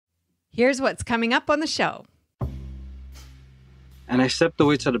Here's what's coming up on the show. And I stepped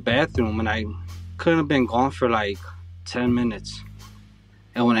away to the bathroom, and I couldn't have been gone for like 10 minutes.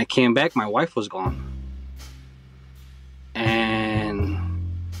 And when I came back, my wife was gone. And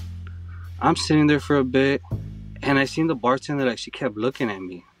I'm sitting there for a bit, and I seen the bartender, like, she kept looking at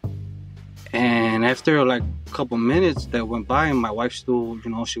me. And after like a couple minutes that went by and my wife still,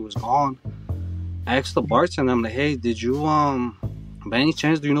 she was gone, I asked the bartender, I'm like, hey, did you, by any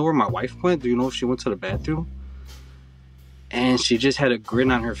chance, do you know where my wife went? Do you know if she went to the bathroom? And she just had a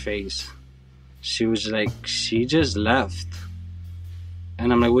grin on her face. She was like, she just left.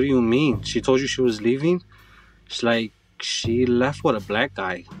 And I'm like, what do you mean? She told you she was leaving? She's like, she left with a black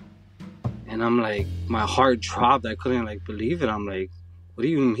guy. And I'm like, my heart dropped. I couldn't believe it. I'm like, what do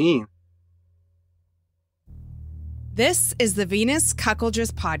you mean? This is the Venus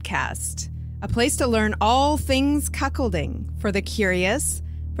Cuckoldress Podcast, a place to learn all things cuckolding for the curious,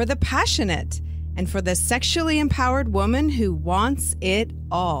 for the passionate, and for the sexually empowered woman who wants it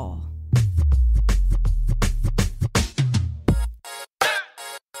all.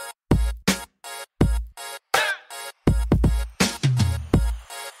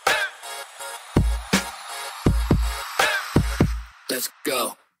 Let's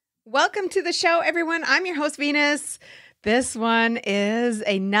go. Welcome to the show, everyone. I'm your host, Venus. This one is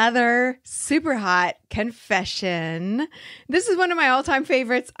another super hot confession. This is one of my all-time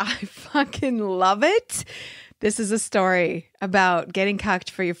favorites. I fucking love it. This is a story about getting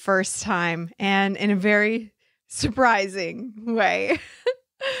cucked for your first time and in a very surprising way.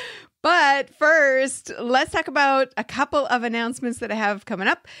 But first, let's talk about a couple of announcements that I have coming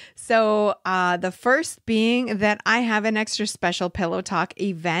up. So the first being that I have an extra special Pillow Talk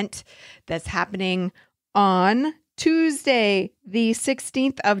event that's happening on Tuesday, the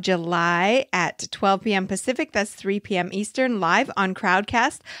 16th of July at 12 p.m. Pacific. That's 3 p.m. Eastern, live on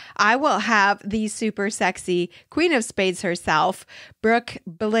Crowdcast. I will have the super sexy Queen of Spades herself, Brooke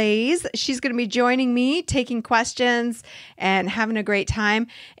Blaze. She's going to be joining me, taking questions and having a great time.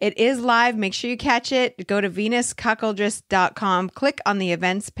 It is live. Make sure you catch it. Go to venuscuckoldress.com, click on the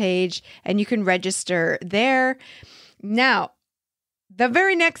events page, and you can register there. Now, the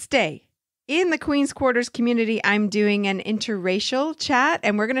very next day, in the Queen's Quarters community, I'm doing an interracial chat,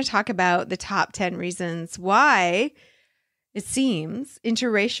 and we're going to talk about the top 10 reasons why it seems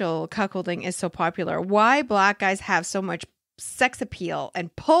interracial cuckolding is so popular, why Black guys have so much sex appeal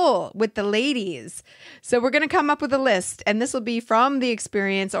and pull with the ladies. So we're going to come up with a list, and this will be from the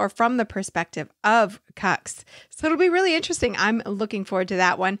experience or from the perspective of cucks. So it'll be really interesting. I'm looking forward to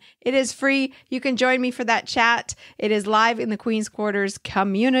that one. It is free. You can join me for that chat. It is live in the Queen's Quarters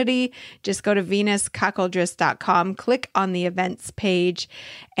community. Just go to venuscuckoldress.com, click on the events page,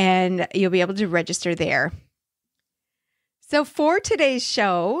 and you'll be able to register there. So for today's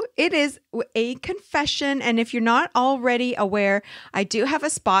show, it is a confession. And if you're not already aware, I do have a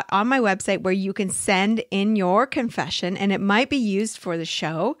spot on my website where you can send in your confession and it might be used for the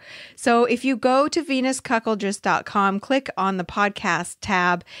show. So if you go to venuscuckoldress.com, click on the podcast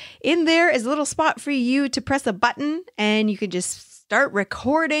tab, in there is a little spot for you to press a button and you can just start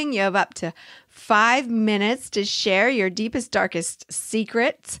recording. You have up to 5 minutes to share your deepest, darkest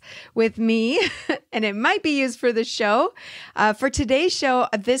secrets with me, and it might be used for the show. For today's show,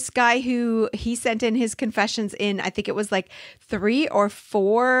 this guy he sent in his confessions in, I think it was like 3 or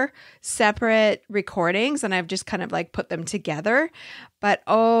 4 separate recordings, and I've just kind of put them together. But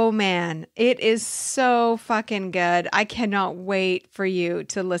oh man, it is so fucking good. I cannot wait for you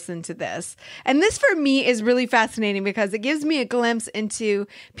to listen to this. And this for me is really fascinating because it gives me a glimpse into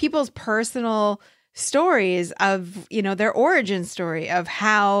people's personal stories of, their origin story of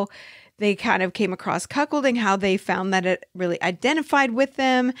how they kind of came across cuckolding, how they found that it really identified with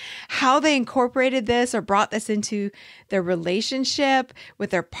them, how they incorporated this or brought this into their relationship with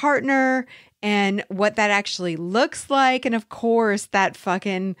their partner, and what that actually looks like. And of course, that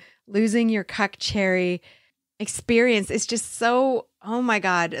fucking losing your cuck cherry experience is just so, oh my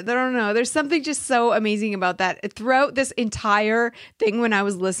God, I don't know. There's something just so amazing about that. Throughout this entire thing, when I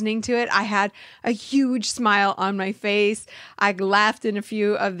was listening to it, I had a huge smile on my face. I laughed in a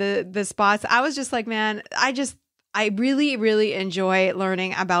few of the spots. I was just like, man, I really, really enjoy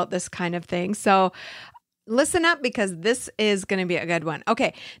learning about this kind of thing. So listen up because this is going to be a good one.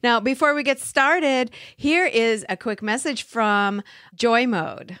 Okay, now before we get started, here is a quick message from Joy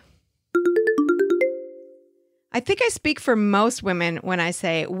Mode. I think I speak for most women when I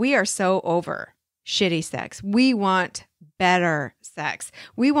say we are so over shitty sex. We want better sex.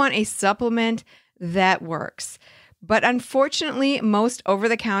 We want a supplement that works. But unfortunately, most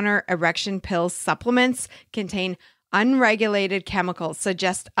over-the-counter erection pill supplements contain Unregulated chemicals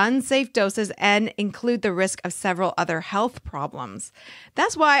suggest unsafe doses and include the risk of several other health problems.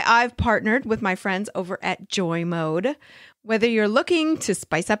 That's why I've partnered with my friends over at Joy Mode. Whether you're looking to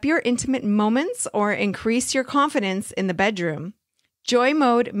spice up your intimate moments or increase your confidence in the bedroom, Joy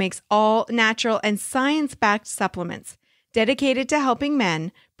Mode makes all natural and science-backed supplements dedicated to helping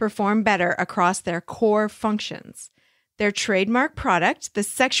men perform better across their core functions. Their trademark product, the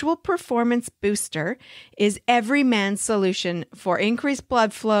Sexual Performance Booster, is every man's solution for increased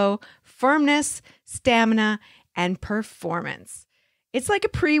blood flow, firmness, stamina, and performance. It's like a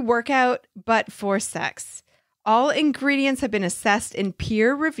pre-workout, but for sex. All ingredients have been assessed in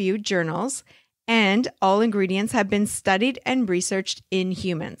peer-reviewed journals, and all ingredients have been studied and researched in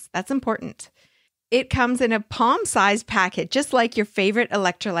humans. That's important. It comes in a palm-sized packet, just like your favorite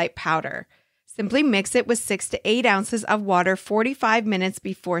electrolyte powder. Simply mix it with 6 to 8 ounces of water 45 minutes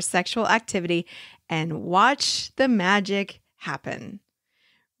before sexual activity and watch the magic happen.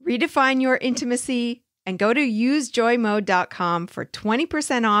 Redefine your intimacy and go to usejoymode.com for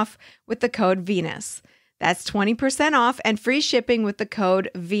 20% off with the code Venus. That's 20% off and free shipping with the code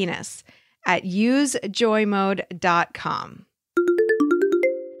Venus at usejoymode.com.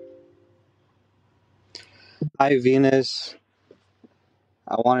 Hi, Venus.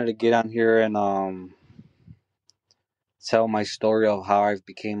 I wanted to get on here and tell my story of how I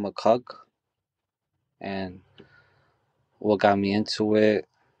became a cuck and what got me into it.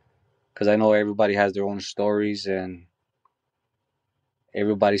 Because I know everybody has their own stories and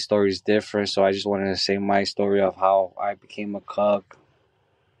everybody's story is different. So I just wanted to say my story of how I became a cuck.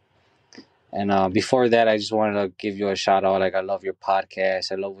 And before that, I just wanted to give you a shout out. Like, I love your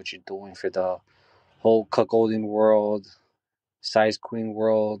podcast. I love what you're doing for the whole cuckolding world, size queen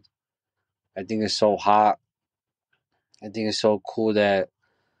world. I think it's so hot. I think it's so cool that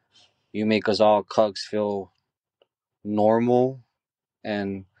you make us all cucks feel normal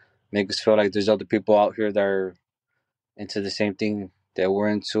and make us feel like there's other people out here that are into the same thing that we're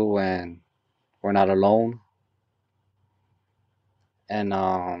into and we're not alone. And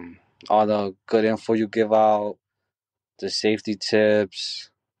all the good info you give out, the safety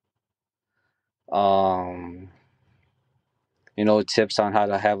tips, um, tips on how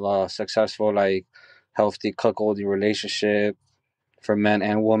to have a successful, like, healthy cuckolding relationship for men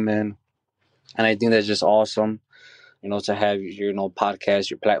and women. And I think that's just awesome, to have your, podcast,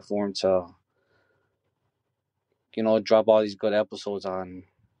 your platform to, drop all these good episodes on,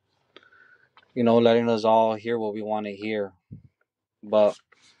 letting us all hear what we want to hear. But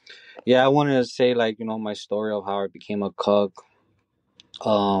yeah, I wanted to say, like, my story of how I became a cuck.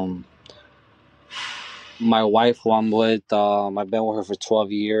 Um, my wife, who I'm with, I've been with her for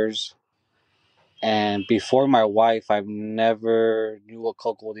 12 years. And before my wife, I've never knew what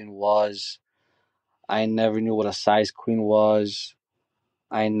cuckolding was. I never knew what a size queen was.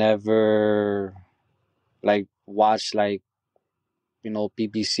 I never, like, watched, like,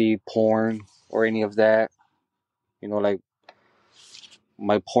 BBC porn or any of that. Like,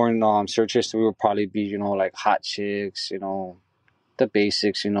 my porn search history would probably be, like, hot chicks, the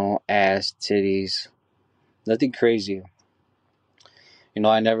basics, ass, titties, nothing crazy.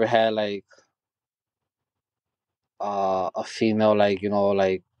 I never had, like, a female, like,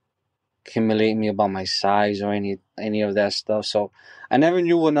 like, humiliate me about my size or any of that stuff. So I never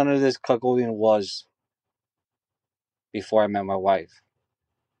knew what none of this cuckolding was before I met my wife.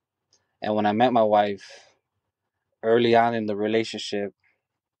 And when I met my wife early on in the relationship,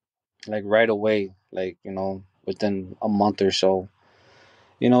 like right away, like, within a month or so,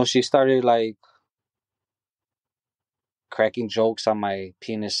 she started, like, cracking jokes on my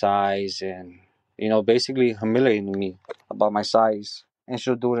penis size and, basically humiliating me about my size. And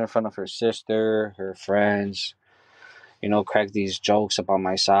she'll do it in front of her sister, her friends, crack these jokes about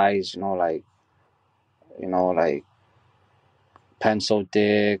my size, like pencil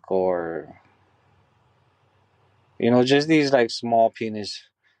dick or, just these, like, small penis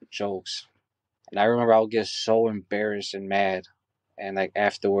jokes. And I remember I would get so embarrassed and mad. And, like,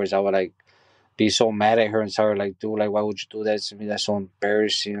 afterwards, I would, like, be so mad at her and tell her, like, dude, like, why would you do that to me? That's so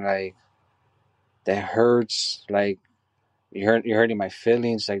embarrassing. Like, that hurts. Like, you're hurting my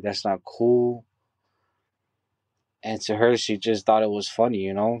feelings. Like, that's not cool. And to her, she just thought it was funny.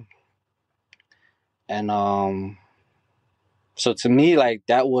 And so to me, like,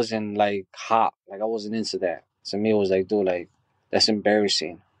 that wasn't, like, hot. Like, I wasn't into that. To me, it was like, dude, like, that's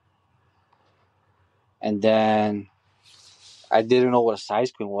embarrassing. And then I didn't know what a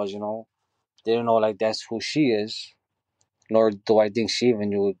size queen was. Didn't know, like, that's who she is. Nor do I think she even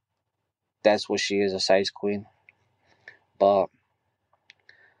knew that's what she is, a size queen. But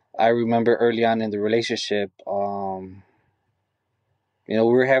I remember early on in the relationship, we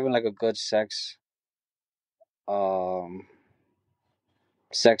were having like a good um,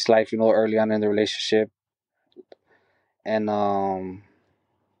 sex life, early on in the relationship. And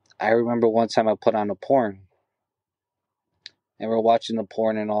I remember one time I put on a porn, and we're watching the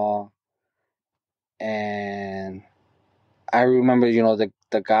porn and all. And I remember,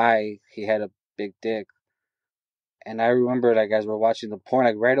 the guy, he had a big dick. And I remember, like, as we're watching the porn,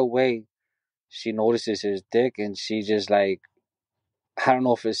 like, right away, she notices his dick, and she just, like, I don't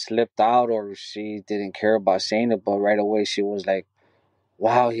know if it slipped out or she didn't care about saying it, but right away she was like,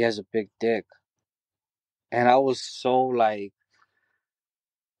 wow, he has a big dick. And I was so, like,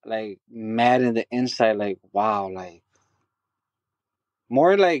 mad in the inside, like, wow, like,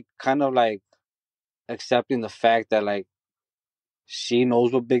 more like, kind of like, accepting the fact that, like, she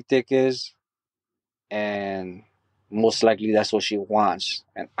knows what big dick is, and most likely that's what she wants.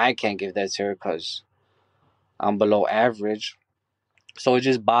 And I can't give that to her because I'm below average. So it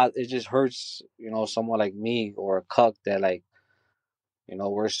just hurts, someone like me or a cuck that, like,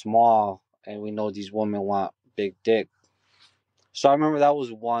 we're small and we know these women want big dick. So I remember that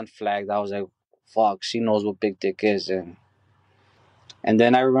was one flag that was like, fuck, she knows what big dick is. And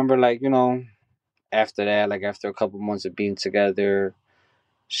then I remember, like, after that, like, after a couple months of being together,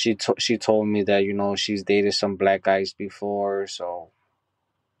 she told me that, she's dated some black guys before, so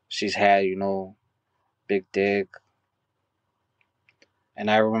she's had, big dick.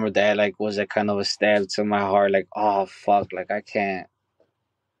 And I remember that, like, was a kind of a stab to my heart, like, oh fuck, like, I can't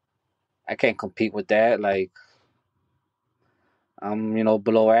compete with that. Like, I'm,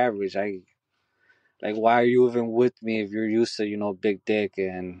 below average. Like, why are you even with me if you're used to, big dick?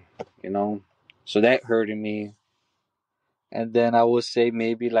 And, you know, so that hurted me. And then I would say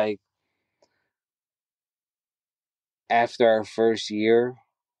maybe, like, after our first year,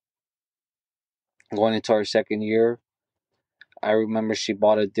 going into our second year, I remember she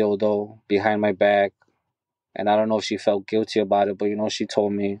bought a dildo behind my back. And I don't know if she felt guilty about it, but, she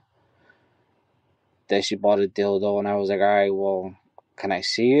told me that she bought a dildo. And I was like, all right, well, can I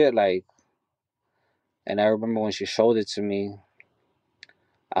see it? Like, and I remember when she showed it to me,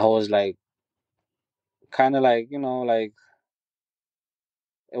 I was like, kind of like, like,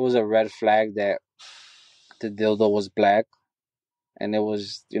 it was a red flag that the dildo was black. And it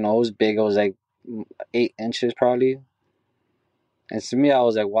was, it was big. It was like 8 inches probably. And to me, I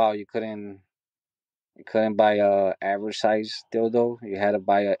was like, wow, you couldn't buy a average size dildo. You had to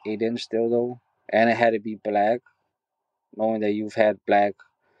buy a 8-inch dildo, and it had to be black. Knowing that you've had black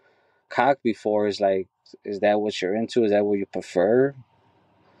cock before is like, is that what you're into? Is that what you prefer?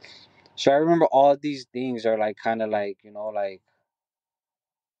 So I remember all these things are like kind of like, like,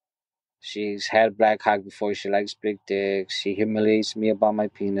 she's had black cock before. She likes big dicks. She humiliates me about my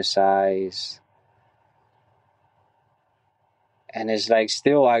penis size. And it's like,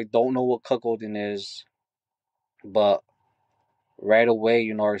 still, I don't know what cuckolding is. But right away,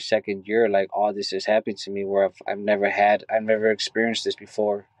 our second year, like, all this has happened to me where I've never experienced this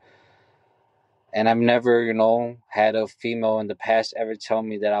before. And I've never, had a female in the past ever tell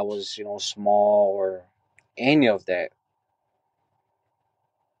me that I was, small or any of that.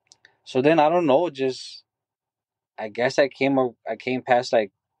 So then I don't know, just, I guess I came past,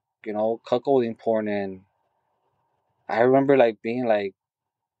 like, cuckolding porn, and I remember, like, being, like,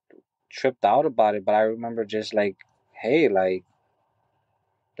 tripped out about it. But I remember just, like, hey, like,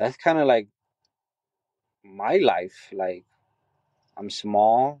 that's kind of like my life. Like, I'm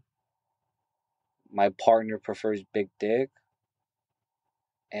small. My partner prefers big dick,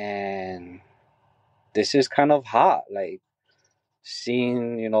 and this is kind of hot. Like,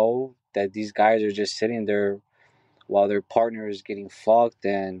 seeing, that these guys are just sitting there while their partner is getting fucked,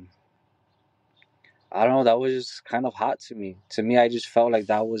 and I don't know, that was just kind of hot to me. To me, I just felt like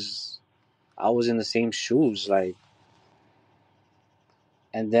I was in the same shoes, like.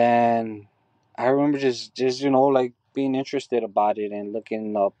 And then I remember just like, being interested about it and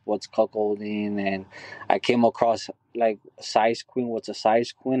looking up what's cuckolding, and I came across, like, size queen. What's a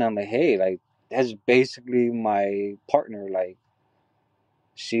size queen? I'm like, hey, like, that's basically my partner. Like,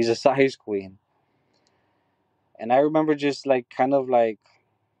 she's a size queen. And I remember just, like, kind of like,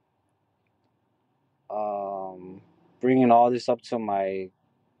 um bringing all this up to my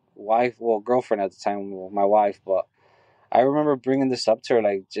wife, well, girlfriend at the time, well, my wife. But I remember bringing this up to her,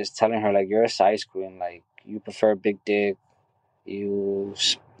 like, just telling her, like, you're a size queen, like, you prefer big dick. You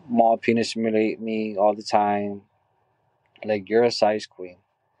small penis simulate me all the time. Like, you're a size queen.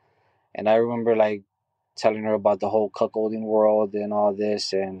 And I remember, like, telling her about the whole cuckolding world and all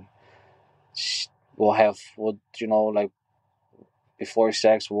this. And we'll, like, before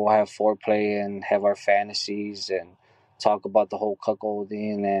sex, we'll have foreplay and have our fantasies and talk about the whole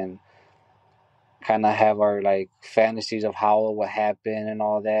cuckolding and kind of have our like fantasies of how it would happen and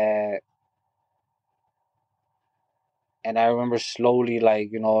all that. And I remember slowly,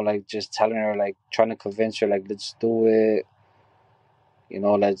 like, like just telling her, like, trying to convince her, like, let's do it.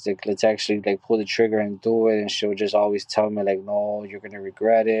 Let's actually like pull the trigger and do it. And she'll just always tell me, like, no, you're gonna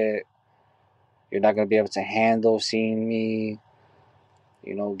regret it. You're not gonna be able to handle seeing me,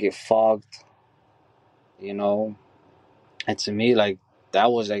 get fucked. And to me, like,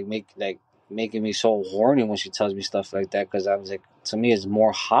 that was like making me so horny when she tells me stuff like that, because I was like, to me, it's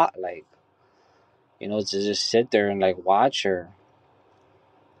more hot, like, to just sit there and like watch her.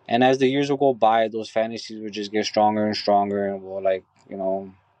 And as the years will go by, those fantasies would just get stronger and stronger, and we'll like,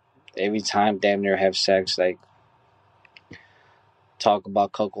 every time damn near have sex, like talk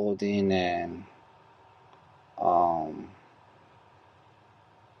about cuckolding, and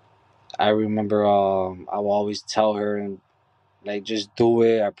I remember I will always tell her, and like, just do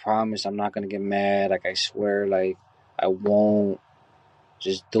it. I promise I'm not gonna get mad. Like, I swear, like, I won't.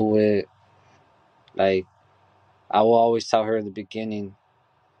 Just do it. Like, I will always tell her in the beginning,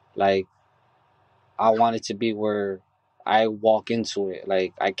 like, I want it to be where I walk into it,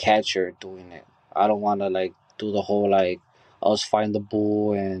 like, I catch her doing it. I don't want to like do the whole like us find the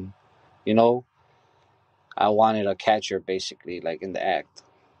bull, and you know, I wanted to catch her basically like in the act.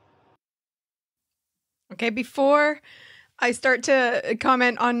 Okay, before I start to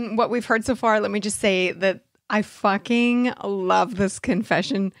comment on what we've heard so far, let me just say that I fucking love this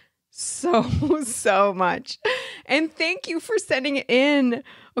confession so, so much. And thank you for sending it in.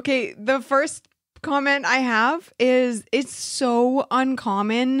 Okay, the first comment I have is it's so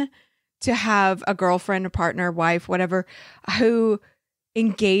uncommon to have a girlfriend, a partner, wife, whatever, who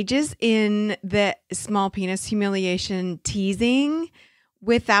engages in the small penis humiliation teasing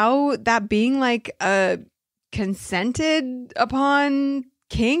without that being like a consented upon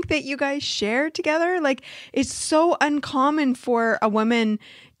kink that you guys share together. Like, it's so uncommon for a woman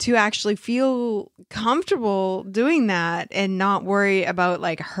to actually feel comfortable doing that and not worry about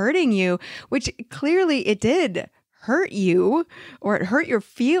like hurting you, which clearly it did hurt you, or it hurt your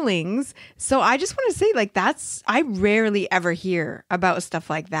feelings. So I just want to say, like, I rarely ever hear about stuff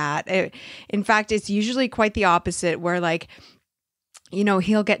like that. In fact, it's usually quite the opposite, where like,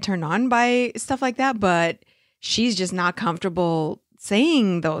 he'll get turned on by stuff like that, but she's just not comfortable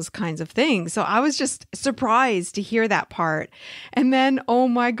saying those kinds of things. So I was just surprised to hear that part. And then, oh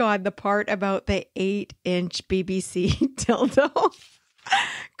my God, the part about the 8-inch BBC dildo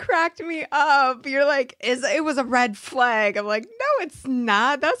cracked me up. You're like, it was a red flag. I'm like, no, it's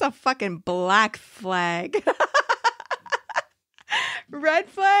not. That's a fucking black flag. Red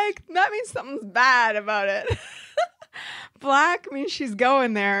flag? That means something's bad about it. Black means she's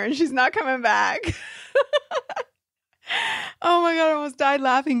going there and she's not coming back. Oh my God, I almost died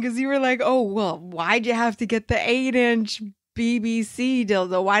laughing because you were like, oh, well, why'd you have to get the 8-inch BBC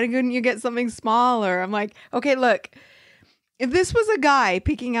dildo? Why couldn't you get something smaller? I'm like, okay, look, if this was a guy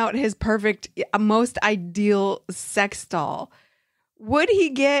picking out his perfect, most ideal sex doll, would he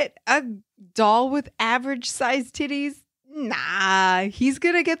get a doll with average sized titties? Nah, he's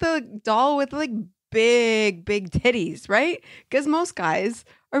going to get the doll with like big titties, right? Because most guys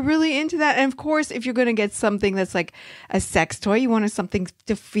are really into that. And of course, if you're going to get something that's like a sex toy, you want something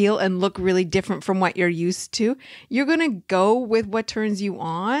to feel and look really different from what you're used to. You're going to go with what turns you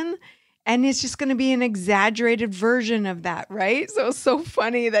on. And it's just going to be an exaggerated version of that, right? So it's so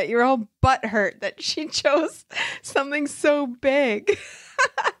funny that you're all butthurt that she chose something so big.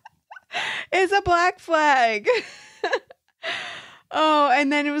 It's a black flag. Oh,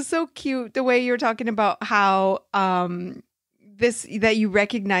 and then it was so cute the way you were talking about how that you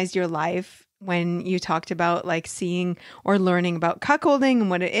recognized your life when you talked about like seeing or learning about cuckolding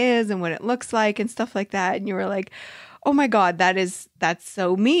and what it is and what it looks like and stuff like that. And you were like, oh my God, that's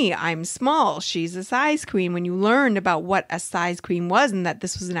so me. I'm small. She's a size queen. When you learned about what a size queen was and that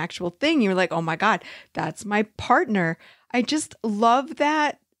this was an actual thing, you were like, oh my God, that's my partner. I just love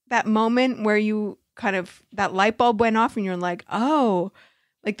that moment where you kind of, that light bulb went off and you're like, oh,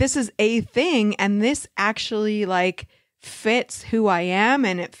 like this is a thing. And this actually like fits who I am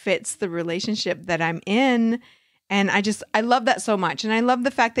and it fits the relationship that I'm in. And I love that so much. And I love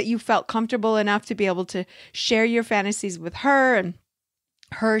the fact that you felt comfortable enough to be able to share your fantasies with her and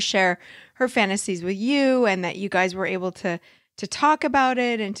her share her fantasies with you, and that you guys were able to talk about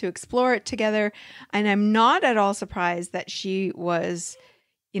it and to explore it together. And I'm not at all surprised that she was,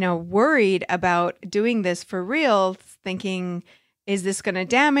 worried about doing this for real, thinking is this going to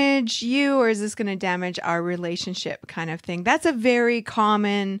damage you or is this going to damage our relationship kind of thing? That's a very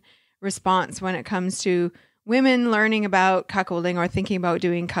common response when it comes to women learning about cuckolding or thinking about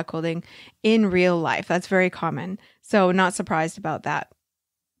doing cuckolding in real life. That's very common. So not surprised about that.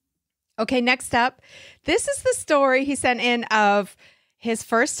 Okay, next up, this is the story he sent in of his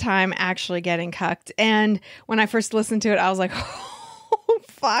first time actually getting cucked. And when I first listened to it, I was like, oh,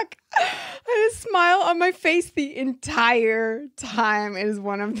 fuck. I had a smile on my face the entire time. It is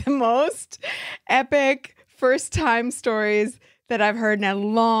one of the most epic first time stories that I've heard in a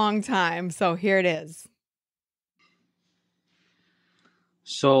long time. So here it is.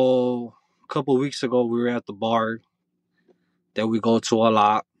 So a couple weeks ago, we were at the bar that we go to a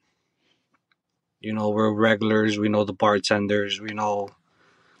lot. You know, we're regulars. We know the bartenders. We know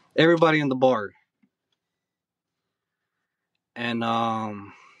everybody in the bar. And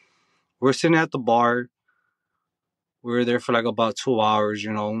we're sitting at the bar. We were there for like about 2 hours,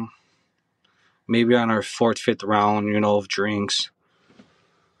 you know, maybe on our fourth, fifth round, you know, of drinks.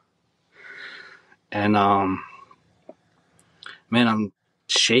 And man, I'm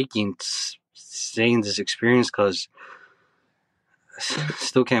shaking saying this experience because I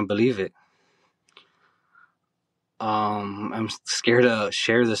still can't believe it. I'm scared to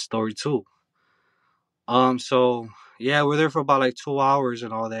share this story too. So yeah, we're there for about like 2 hours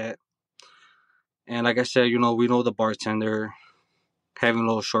and all that. And like I said, you know, we know the bartender, having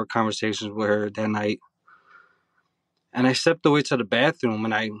little short conversations with her that night. And I stepped away to the bathroom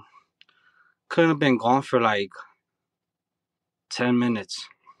and I couldn't have been gone for like 10 minutes.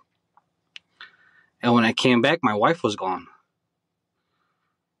 And when I came back, my wife was gone.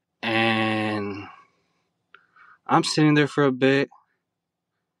 And I'm sitting there for a bit.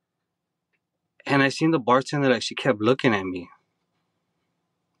 And I seen the bartender, like, she kept looking at me.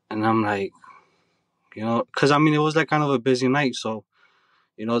 And I'm like, you know, because I mean, it was like kind of a busy night. So,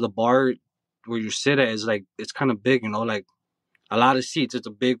 you know, the bar where you sit at is like, it's kind of big, you know, like a lot of seats. It's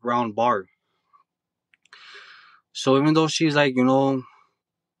a big round bar. So even though she's like, you know,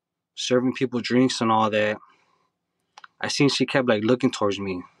 serving people drinks and all that, I seen she kept like looking towards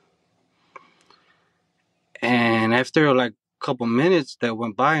me. And after like a couple minutes that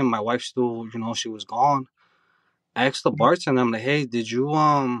went by and my wife still, you know, she was gone, I asked the bartender, I'm like, hey, did you,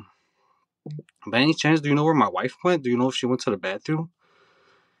 by any chance, do you know where my wife went? Do you know if she went to the bathroom?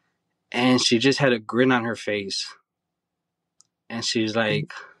 And she just had a grin on her face. And she's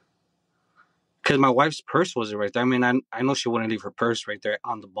like, because my wife's purse wasn't right there. I mean, I know she wouldn't leave her purse right there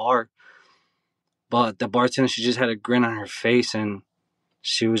on the bar. But the bartender, she just had a grin on her face. And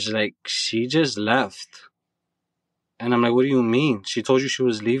she was like, she just left. And I'm like, what do you mean? She told you she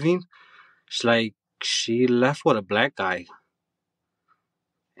was leaving? She's like, she left with a black guy.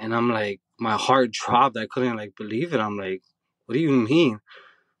 And I'm like, my heart dropped. I couldn't like believe it. I'm like, what do you mean?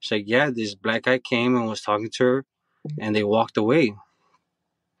 She's like, yeah, this black guy came and was talking to her and they walked away.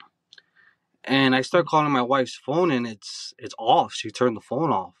 And I start calling my wife's phone and it's off. She turned the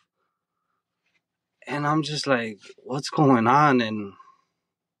phone off. And I'm just like, what's going on? And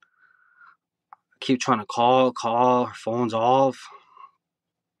I keep trying to call, her phone's off.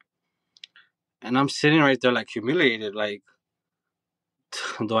 And I'm sitting right there like humiliated, like,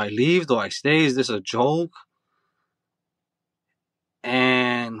 do I leave? Do I stay? Is this a joke?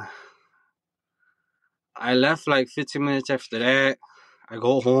 And I left like 15 minutes after that. I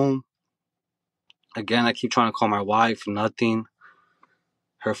go home. Again, I keep trying to call my wife, nothing.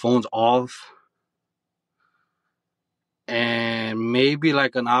 Her phone's off. And maybe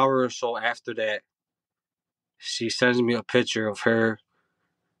like an hour or so after that, she sends me a picture of her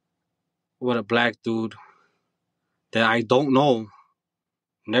with a black dude that I don't know.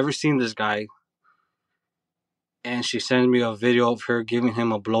 Never seen this guy. And she sends me a video of her giving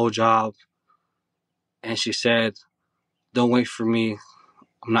him a blowjob. And she said, don't wait for me.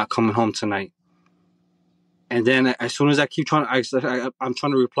 I'm not coming home tonight. And then as soon as I keep trying, I'm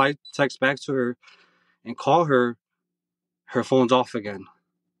trying to reply text back to her and call her, her phone's off again.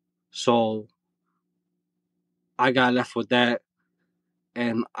 So I got left with that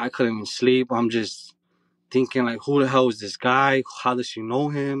and I couldn't even sleep. I'm just thinking like, who the hell is this guy? How does she know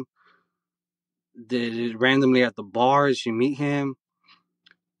him? Did it randomly at the bar? Did she meet him?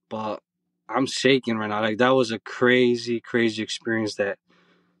 But I'm shaking right now. Like that was a crazy, crazy experience that,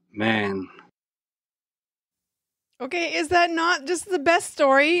 man. Okay, is that not just the best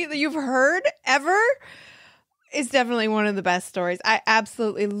story that you've heard ever? It's definitely one of the best stories. I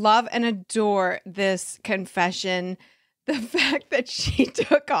absolutely love and adore this confession. The fact that she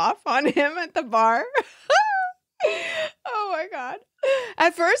took off on him at the bar. Oh my God.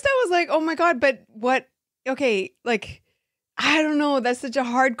 At first I was like, oh my God, but what? Okay, like I don't know. That's such a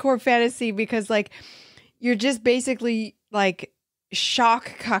hardcore fantasy because like you're just basically like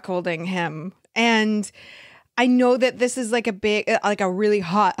shock cuckolding him. And I know that this is like a big, like a really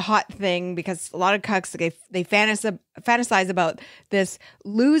hot thing because a lot of cucks, they fantasize about this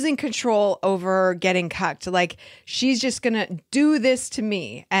losing control over getting cucked. Like she's just gonna do this to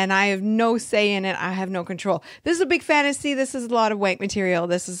me, and I have no say in it. I have no control. This is a big fantasy. This is a lot of wank material.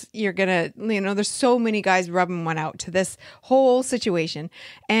 This is there's so many guys rubbing one out to this whole situation,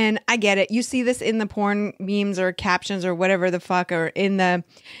 and I get it. You see this in the porn memes or captions or whatever the fuck, or in the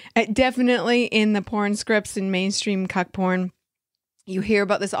definitely in the porn scripts and mainstream cuck porn. You hear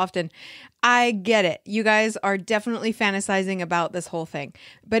about this often. I get it. You guys are definitely fantasizing about this whole thing.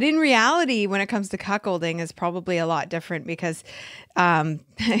 But in reality, when it comes to cuckolding, is probably a lot different because,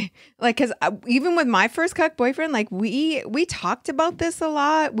 because even with my first cuck boyfriend, like we talked about this a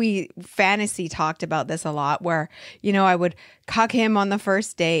lot. We fantasy talked about this a lot where, I would cuck him on the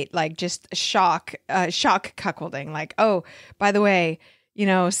first date, like just shock cuckolding. Like, oh, by the way,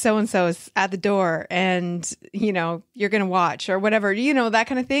 so-and-so is at the door and, you're going to watch or whatever, that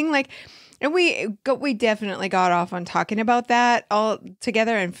kind of thing. Like, and we definitely got off on talking about that all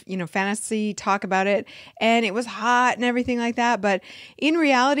together and, fantasy talk about it. And it was hot and everything like that. But in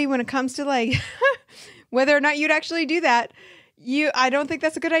reality, when it comes to like whether or not you'd actually do that, I don't think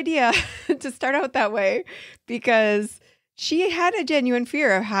that's a good idea to start out that way because she had a genuine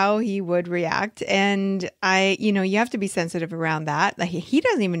fear of how he would react. And you have to be sensitive around that. Like he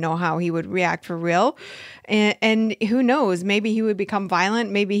doesn't even know how he would react for real. And who knows, maybe he would become violent.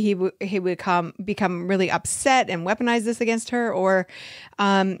 Maybe he would become really upset and weaponize this against her. Or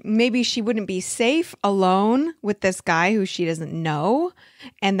maybe she wouldn't be safe alone with this guy who she doesn't know.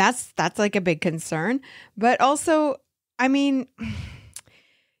 And that's like a big concern. But also, I mean,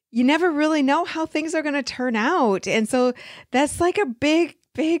 you never really know how things are going to turn out. And so that's like a big,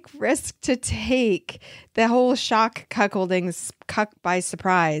 big risk to take. The whole shock cuckolding, cuck by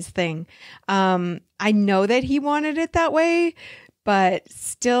surprise thing. I know that he wanted it that way, but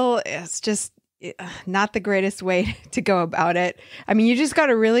still it's just not the greatest way to go about it. I mean, you just got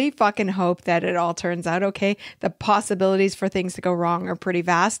to really fucking hope that it all turns out okay. The possibilities for things to go wrong are pretty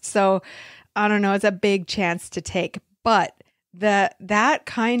vast. So I don't know. It's a big chance to take, but that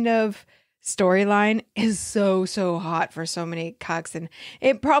kind of storyline is so hot for so many cucks, and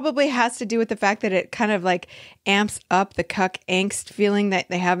it probably has to do with the fact that it kind of like amps up the cuck angst feeling that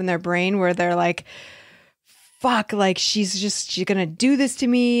they have in their brain where they're like, fuck, like she's gonna do this to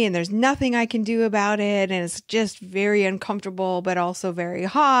me and there's nothing I can do about it, and it's just very uncomfortable but also very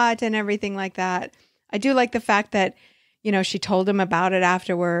hot and everything like that. I do like the fact that she told him about it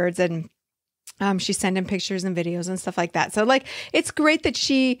afterwards, and she sent him pictures and videos and stuff like that. So like, it's great that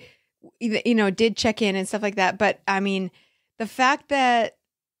she, did check in and stuff like that. But I mean, the fact that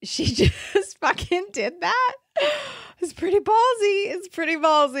she just fucking did that is pretty ballsy. It's pretty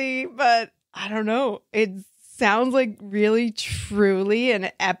ballsy, but I don't know. It sounds like really, truly an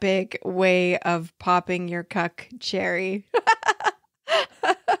epic way of popping your cuck cherry.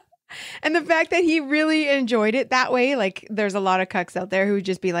 And the fact that he really enjoyed it that way, like there's a lot of cucks out there who would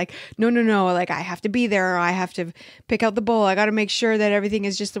just be like, no, like I have to be there, or I have to pick out the bowl. I got to make sure that everything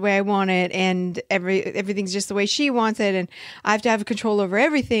is just the way I want it, and everything's just the way she wants it, and I have to have control over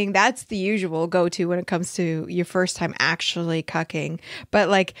everything. That's the usual go-to when it comes to your first time actually cucking. But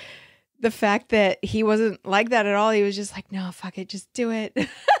like the fact that he wasn't like that at all, he was just like, no, fuck it, just do it.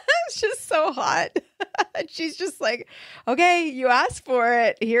 It's just so hot. She's just like, okay, you asked for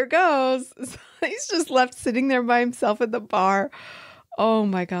it. Here goes. So he's just left sitting there by himself at the bar. Oh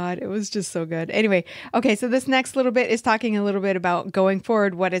my God. It was just so good. Anyway. Okay. So this next little bit is talking a little bit about going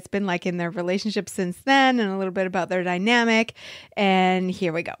forward, what it's been like in their relationship since then, and a little bit about their dynamic. And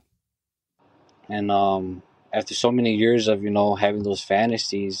here we go. And after so many years of, having those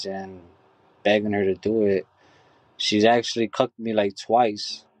fantasies and begging her to do it, she's actually cucked me like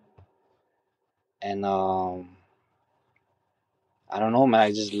twice. And I don't know, man.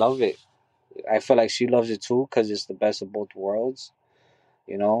 I just love it. I feel like she loves it too because it's the best of both worlds.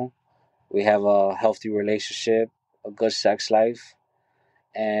 You know, we have a healthy relationship, a good sex life,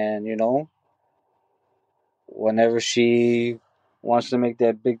 and whenever she wants to make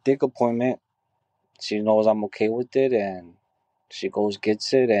that big dick appointment, she knows I'm okay with it, and she goes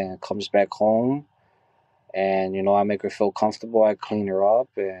gets it and comes back home, and I make her feel comfortable. I clean her up,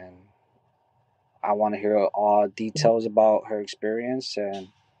 and I want to hear all details about her experience, and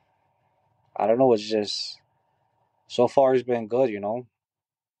I don't know. It's just so far it's been good.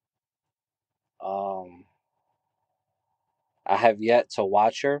 Um, I have yet to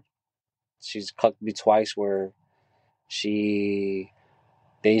watch her. She's cucked me twice where She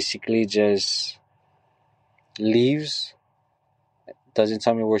basically just leaves, doesn't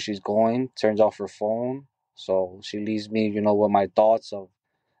tell me where she's going, turns off her phone. So she leaves me, with my thoughts of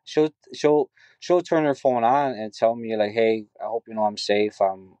she'll turn her phone on and tell me like, hey, I hope I'm safe.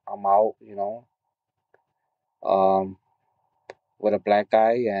 I'm out, um, with a black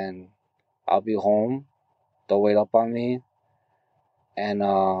guy, and I'll be home. They'll wait up on me,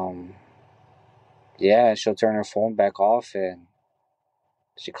 and yeah, she'll turn her phone back off, and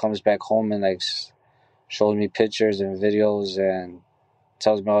she comes back home and like shows me pictures and videos and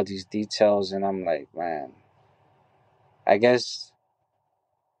tells me all these details, and I'm like, man, I guess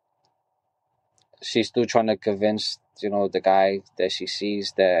she's still trying to convince, the guy that she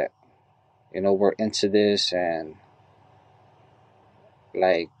sees that, we're into this, and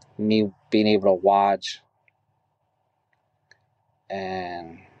like me being able to watch,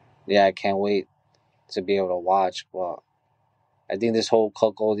 and yeah, I can't wait to be able to watch. But I think this whole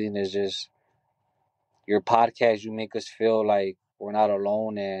cuckolding is just your podcast. You make us feel like we're not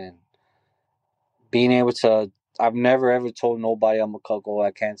alone, and being able to. I've never ever told nobody I'm a cuckold.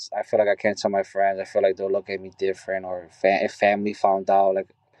 I can't. I feel like I can't tell my friends. I feel like they'll look at me different, or if family found out. Like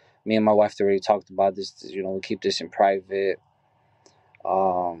me and my wife already talked about this. We keep this in private.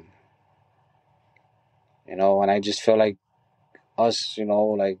 Um, and I just feel like us,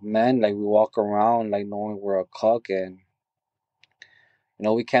 like men, like we walk around like knowing we're a cuck, and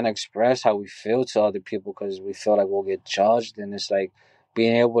we can't express how we feel to other people because we feel like we'll get judged. And it's like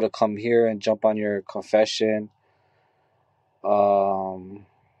being able to come here and jump on your confession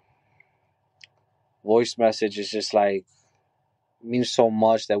voice message is just like means so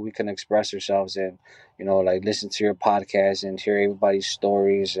much that we can express ourselves, and like listen to your podcast and hear everybody's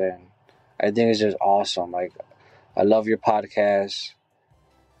stories. And I think it's just awesome. Like I love your podcast.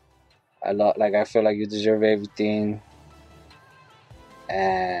 I feel like you deserve everything,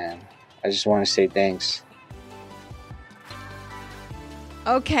 and I just want to say thanks.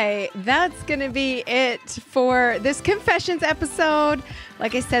 Okay, that's going to be it for this confessions episode.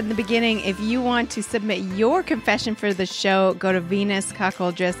 Like I said in the beginning, if you want to submit your confession for the show, go to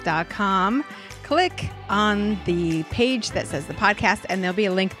venuscuckoldress.com. Click on the page that says the podcast, and there'll be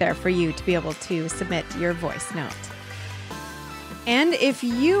a link there for you to be able to submit your voice note. And if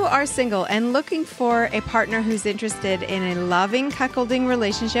you are single and looking for a partner who's interested in a loving cuckolding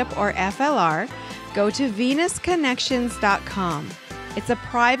relationship, or FLR, go to venusconnections.com. It's a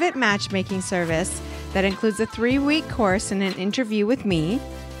private matchmaking service that includes a 3-week course and an interview with me.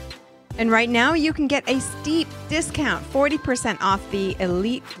 And right now you can get a steep discount, 40% off the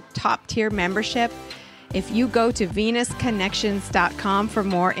elite top tier membership, if you go to venusconnections.com for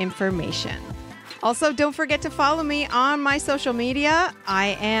more information. Also, don't forget to follow me on my social media.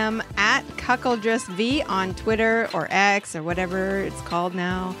 I am at cuckoldressv on Twitter or X or whatever it's called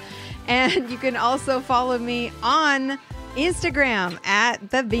now. And you can also follow me on Instagram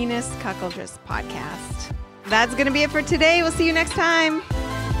at the Venus Cuckoldress Podcast. That's going to be it for today. We'll see you next time.